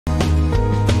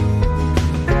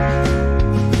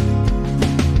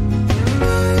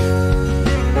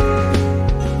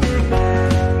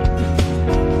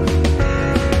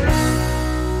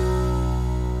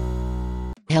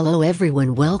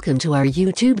everyone, welcome to our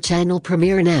YouTube channel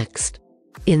Premiere Next.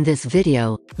 In this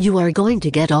video, you are going to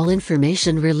get all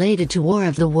information related to War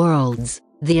of the Worlds,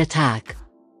 The Attack.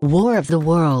 War of the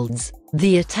Worlds,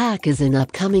 The Attack is an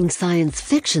upcoming science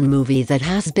fiction movie that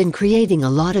has been creating a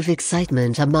lot of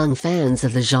excitement among fans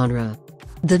of the genre.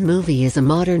 The movie is a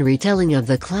modern retelling of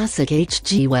the classic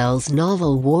H.G. Wells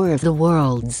novel War of the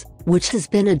Worlds, which has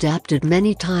been adapted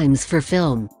many times for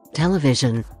film,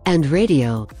 television, and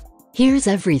radio. Here's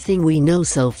everything we know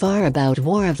so far about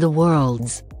War of the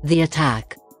Worlds, The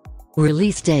Attack.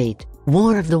 Release date: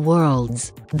 War of the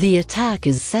Worlds, The Attack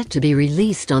is set to be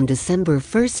released on December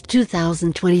 1,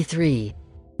 2023.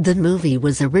 The movie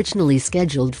was originally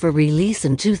scheduled for release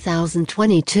in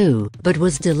 2022, but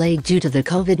was delayed due to the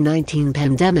COVID-19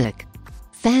 pandemic.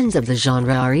 Fans of the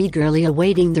genre are eagerly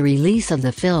awaiting the release of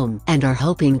the film and are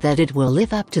hoping that it will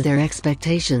live up to their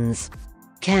expectations.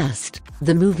 Cast: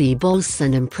 the movie boasts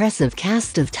an impressive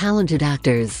cast of talented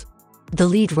actors. The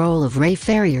lead role of Ray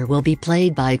Ferrier will be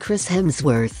played by Chris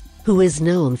Hemsworth, who is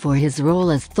known for his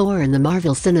role as Thor in the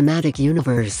Marvel Cinematic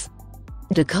Universe.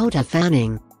 Dakota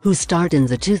Fanning, who starred in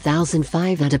the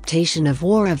 2005 adaptation of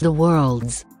War of the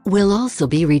Worlds, will also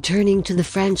be returning to the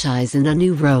franchise in a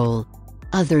new role.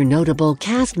 Other notable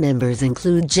cast members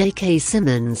include J.K.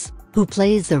 Simmons, who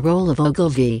plays the role of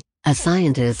Ogilvy, a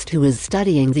scientist who is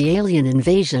studying the alien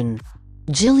invasion.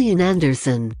 Gillian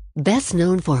Anderson, best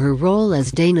known for her role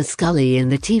as Dana Scully in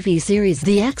the TV series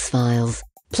The X-Files,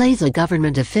 plays a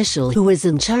government official who is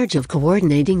in charge of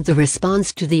coordinating the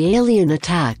response to the alien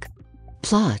attack.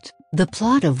 Plot: the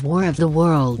plot of War of the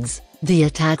Worlds, The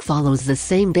Attack follows the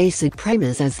same basic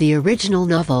premise as the original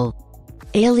novel.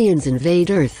 Aliens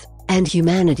invade Earth, and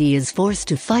humanity is forced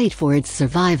to fight for its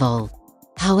survival.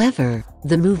 However,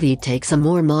 the movie takes a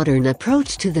more modern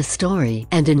approach to the story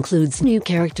and includes new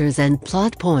characters and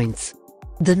plot points.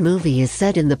 The movie is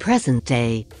set in the present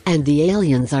day, and the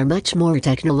aliens are much more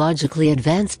technologically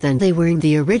advanced than they were in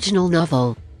the original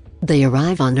novel. They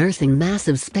arrive on Earth in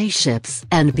massive spaceships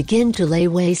and begin to lay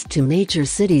waste to major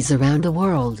cities around the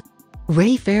world.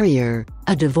 Ray Ferrier,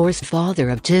 a divorced father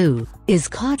of two, is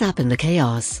caught up in the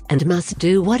chaos and must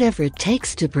do whatever it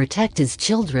takes to protect his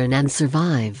children and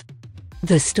survive.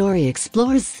 The story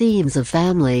explores themes of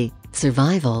family,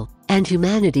 survival, and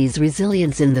humanity's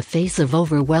resilience in the face of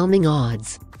overwhelming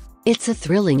odds. It's a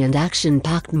thrilling and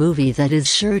action-packed movie that is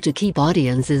sure to keep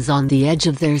audiences on the edge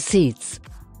of their seats.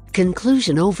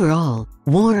 Conclusion: overall,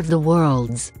 War of the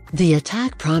Worlds, The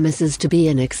Attack promises to be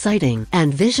an exciting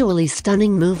and visually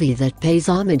stunning movie that pays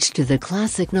homage to the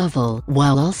classic novel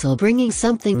while also bringing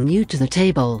something new to the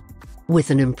table. With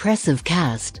an impressive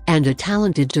cast and a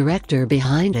talented director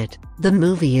behind it, the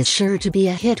movie is sure to be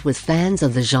a hit with fans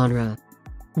of the genre.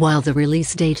 While the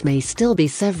release date may still be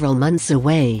several months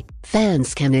away,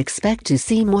 fans can expect to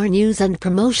see more news and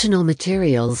promotional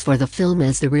materials for the film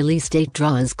as the release date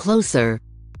draws closer.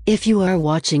 If you are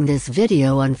watching this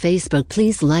video on Facebook,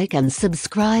 please like and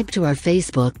subscribe to our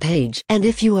Facebook page, and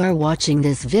if you are watching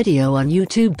this video on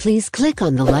YouTube, please click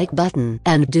on the like button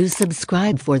and do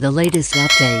subscribe for the latest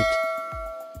update.